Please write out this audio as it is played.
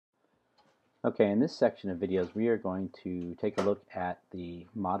Okay, in this section of videos we are going to take a look at the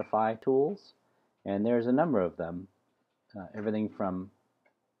modify tools, and there's a number of them, everything from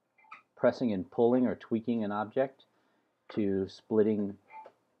pressing and pulling or tweaking an object to splitting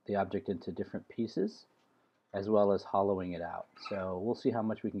the object into different pieces, as well as hollowing it out. So we'll see how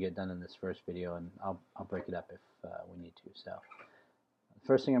much we can get done in this first video, and I'll break it up if we need to. So the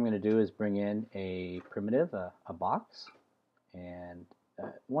first thing I'm going to do is bring in a primitive, a box, and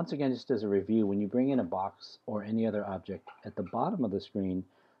once again, just as a review, when you bring in a box or any other object, at the bottom of the screen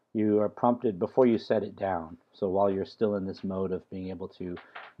you are prompted before you set it down. So while you're still in this mode of being able to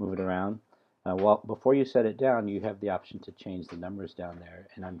move it around, before you set it down, you have the option to change the numbers down there,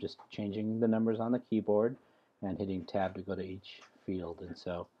 and I'm just changing the numbers on the keyboard and hitting tab to go to each field. And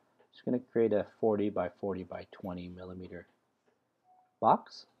so I'm just going to create a 40 by 40 by 20 millimeter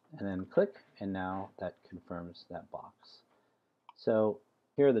box, and then click, and now that confirms that box. So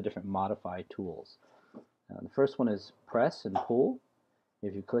here are the different modify tools. The first one is press and pull.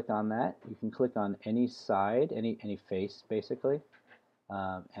 If you click on that, you can click on any side, any face basically,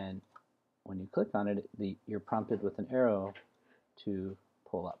 and when you click on it, you're prompted with an arrow to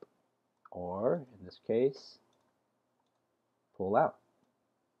pull up, or in this case, pull out.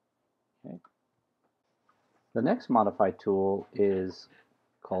 Okay. The next modify tool is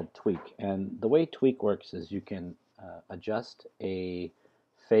called tweak, and the way tweak works is you can adjust a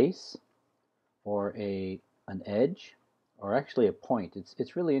face or an edge, or actually a point.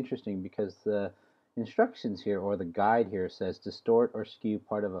 It's really interesting because the instructions here, or the guide here, says distort or skew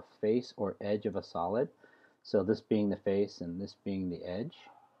part of a face or edge of a solid. So this being the face and this being the edge.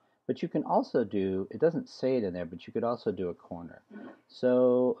 But you can also do, it doesn't say it in there, but you could also do a corner.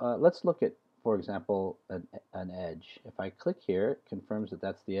 So let's look at, for example, an edge. If I click here, it confirms that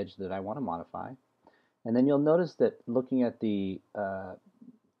that's the edge that I want to modify. And then you'll notice that looking at the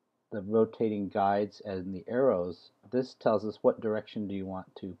rotating guides and the arrows, this tells us what direction do you want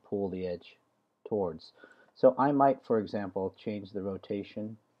to pull the edge towards. So I might, for example, change the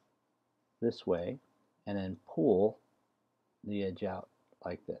rotation this way and then pull the edge out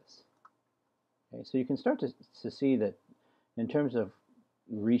like this. Okay, so you can start to see that in terms of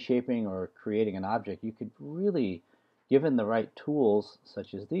reshaping or creating an object, you could really, given the right tools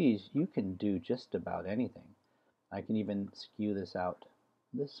such as these, you can do just about anything. I can even skew this out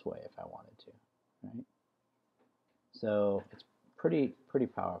this way if I wanted to, right? So it's pretty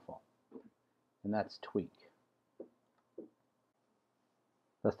powerful, and that's tweak.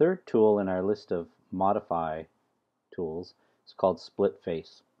 The third tool in our list of modify tools is called split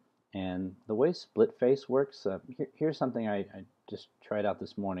face. And the way split face works, here's something I just tried out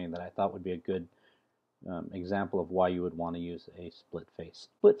this morning that I thought would be a good example of why you would want to use a split face.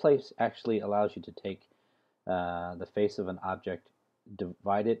 Split face actually allows you to take the face of an object,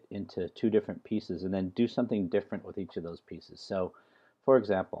 divide it into two different pieces, and then do something different with each of those pieces. So, for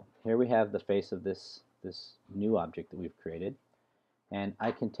example, here we have the face of this new object that we've created, and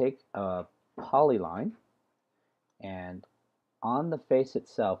I can take a polyline, and on the face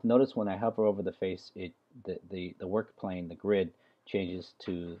itself, notice when I hover over the face, the work plane, the grid, changes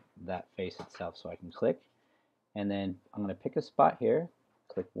to that face itself. So I can click, and then I'm going to pick a spot here,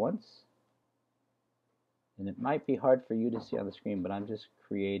 click once, and it might be hard for you to see on the screen, but I'm just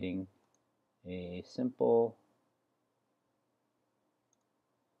creating a simple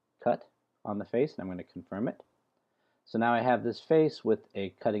cut on the face, and I'm going to confirm it. So now I have this face with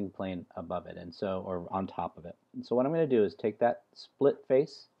a cutting plane above it, and so, or on top of it. And so what I'm going to do is take that split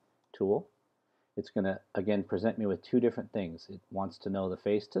face tool. It's going to again present me with two different things. It wants to know the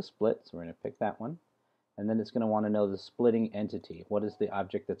face to split, so we're going to pick that one. And then it's going to want to know the splitting entity. What is the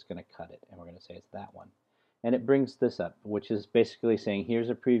object that's going to cut it? And we're going to say it's that one. And it brings this up, which is basically saying here's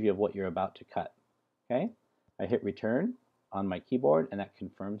a preview of what you're about to cut. Okay? I hit return on my keyboard, and that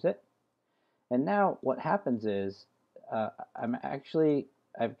confirms it. And now what happens is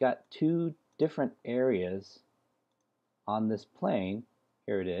I've got two different areas on this plane.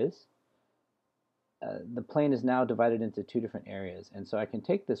 Here it is. The plane is now divided into two different areas, and so I can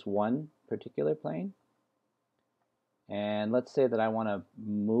take this one particular plane, and let's say that I want to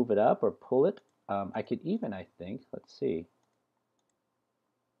move it up or pull it. I could even, I think, let's see,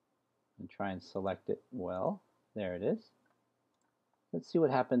 and try and select it. Well, there it is. Let's see what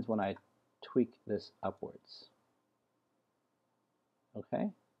happens when I tweak this upwards. Okay,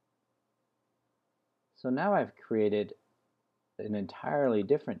 so now I've created an entirely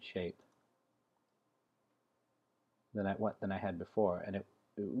different shape than I had before, and it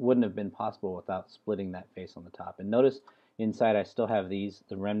wouldn't have been possible without splitting that face on the top. And notice inside I still have the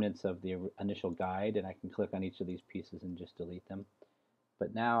remnants of the initial guide, and I can click on each of these pieces and just delete them.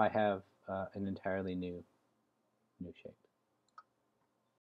 But now I have an entirely new shape.